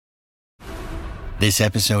This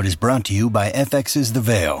episode is brought to you by FX's The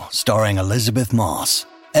Veil, starring Elizabeth Moss.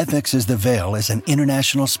 FX's The Veil is an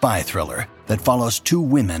international spy thriller that follows two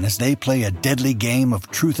women as they play a deadly game of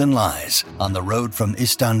truth and lies on the road from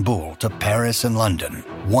Istanbul to Paris and London.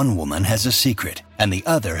 One woman has a secret, and the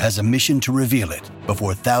other has a mission to reveal it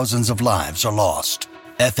before thousands of lives are lost.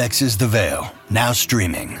 FX's The Veil, now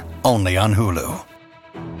streaming, only on Hulu.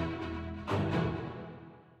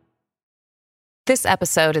 This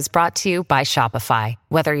episode is brought to you by Shopify.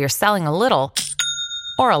 Whether you're selling a little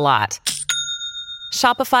or a lot,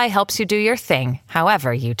 Shopify helps you do your thing,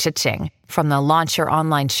 however you cha-ching. From the launch your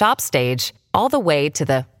online shop stage, all the way to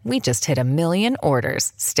the we just hit 1 million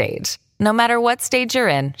orders stage. No matter what stage you're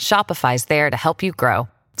in, Shopify's there to help you grow.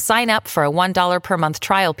 Sign up for a $1 per month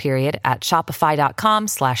trial period at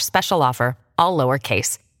shopify.com/special offer, all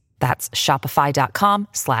lowercase. That's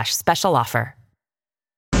shopify.com/special offer.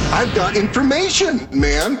 I've got information,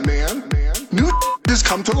 man. New has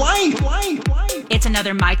come to light. It's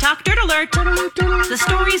another My Talk Dirt Alert. The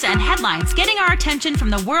stories and headlines getting our attention from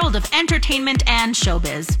the world of entertainment and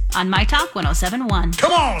showbiz on My Talk 107.1.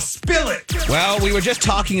 Come on, spill it. Well, we were just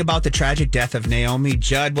talking about the tragic death of Naomi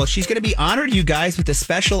Judd. Well, she's going to be honored, you guys, with a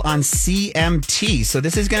special on CMT. So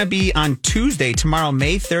this is going to be on Tuesday, tomorrow,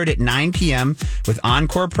 May 3rd at 9 p.m. with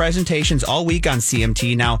encore presentations all week on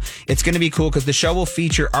CMT. Now, it's going to be cool because the show will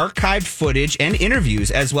feature archived footage and interviews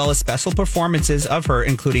as well as special performances of her,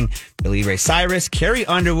 including Billy Ray Cyrus, Carrie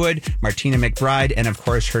Underwood, Martina McBride, and of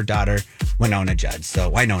course her daughter, Winona Judd.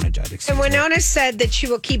 And Winona said that she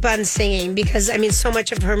will keep on singing because, I mean, so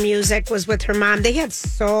much of her music was with her mom. They had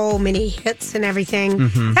so many hits and everything.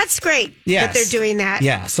 Mm-hmm. That's great that they're doing that.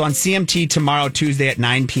 Yeah, so on CMT tomorrow, Tuesday at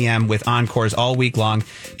 9 p.m. with encores all week long.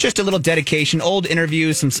 Just a little dedication, old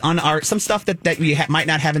interviews, some art, some stuff that we might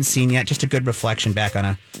not haven't seen yet. Just a good reflection back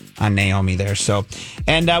on Naomi there. So,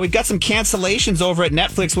 and we've got some cancellations over at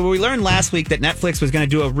Netflix. Well, we learned last week that Netflix was going to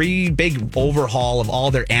do a really big overhaul of all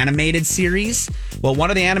their animated series. Well, one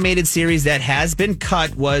of the animated series that has been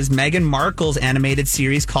cut was Meghan Markle's animated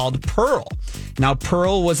series called Pearl. Now,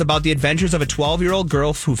 Pearl was about the adventures of a 12-year-old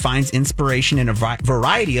girl who finds inspiration in a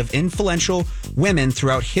variety of influential women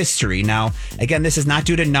throughout history. Now, again, this is not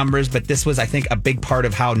due to numbers, but this was, I think, a big part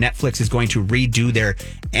of how Netflix is going to redo their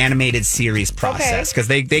animated series process because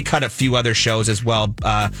they cut a few other shows as well,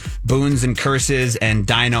 Boons and Curses and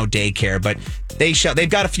Dino Daycare, but they've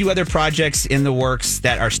got a few other projects in the works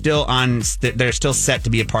that are still they're still set to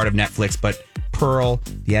be a part of Netflix, but Pearl,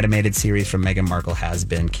 the animated series from Meghan Markle, has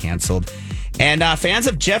been canceled. And fans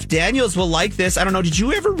of Jeff Daniels will like this. I don't know, did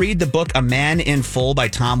you ever read the book A Man in Full by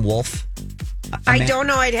Tom Wolfe? I don't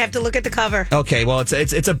know. I'd have to look at the cover. Okay, well,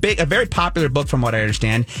 it's a very popular book from what I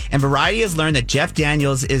understand. And Variety has learned that Jeff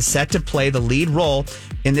Daniels is set to play the lead role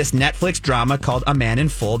in this Netflix drama called A Man in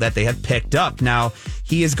Full that they have picked up. Now,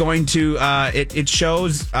 he is going to. It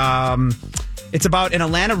shows. It's about an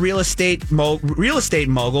Atlanta real estate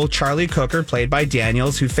mogul, Charlie Cooker, played by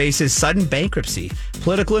Daniels, who faces sudden bankruptcy.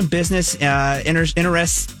 Political and business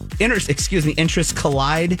interests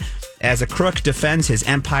collide as a crook defends his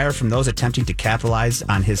empire from those attempting to capitalize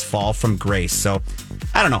on his fall from grace. So,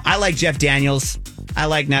 I don't know. I like Jeff Daniels. I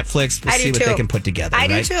like Netflix. We'll see what they can put together. I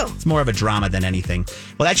do too. It's more of a drama than anything.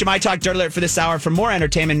 Well, that's your My Talk Dirt Alert for this hour. For more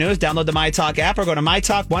entertainment news, download the My Talk app or go to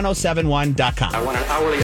mytalk1071.com. I want an hourly